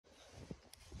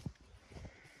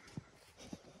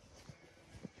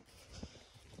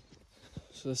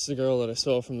So this is the girl that I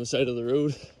saw from the side of the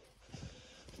road.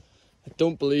 I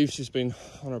don't believe she's been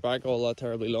on her back all that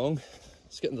terribly long.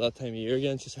 It's getting to that time of year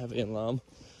again, she's heavy and lamb.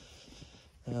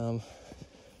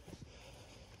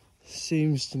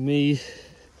 Seems to me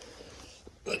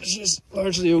that she's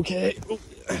largely okay.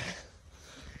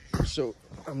 So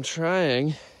I'm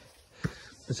trying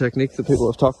the technique that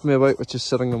people have talked to me about, which is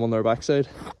sitting them on their backside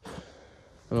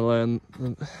and allowing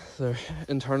their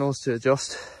internals to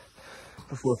adjust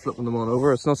before flipping them on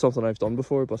over. It's not something I've done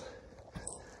before, but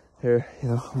here, you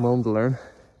know, I'm willing to learn.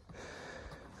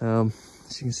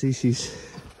 As you can see, she's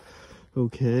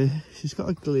okay. She's got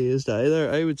a glazed eye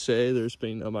there. I would say there's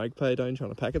been a magpie down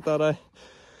trying to peck at that eye.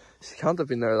 She can't have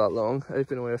been there that long. I've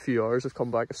been away a few hours. I've come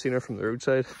back. I've seen her from the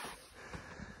roadside.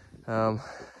 Yeah,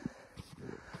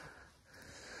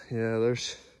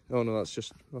 there's... Oh no,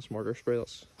 that's marker spray.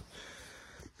 That's...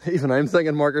 Even I'm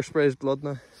thinking marker spray is blood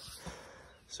now.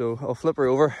 So I'll flip her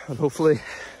over and hopefully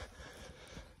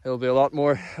it'll be a lot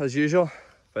more as usual.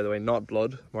 By the way, not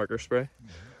blood, marker spray.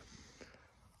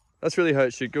 That's really how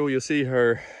it should go. You'll see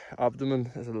her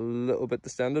abdomen is a little bit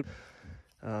distended.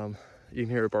 You can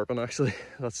hear her burping actually.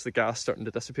 That's the gas starting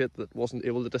to dissipate that wasn't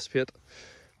able to dissipate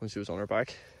when she was on her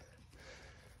back.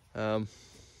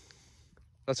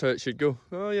 That's how it should go.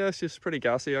 Oh yeah, she's pretty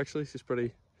gassy actually. She's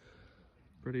pretty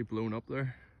blown up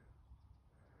there.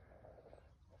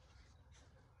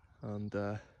 And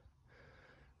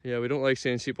yeah, we don't like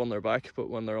seeing sheep on their back,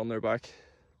 but when they're on their back,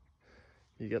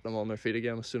 you get them on their feet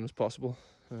again as soon as possible.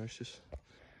 She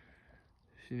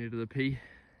needed a pee.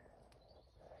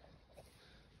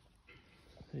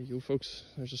 There you go, folks.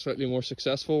 There's a slightly more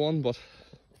successful one, but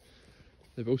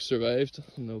they both survived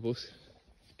and they'll both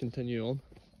continue on.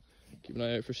 Keep an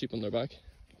eye out for sheep on their back.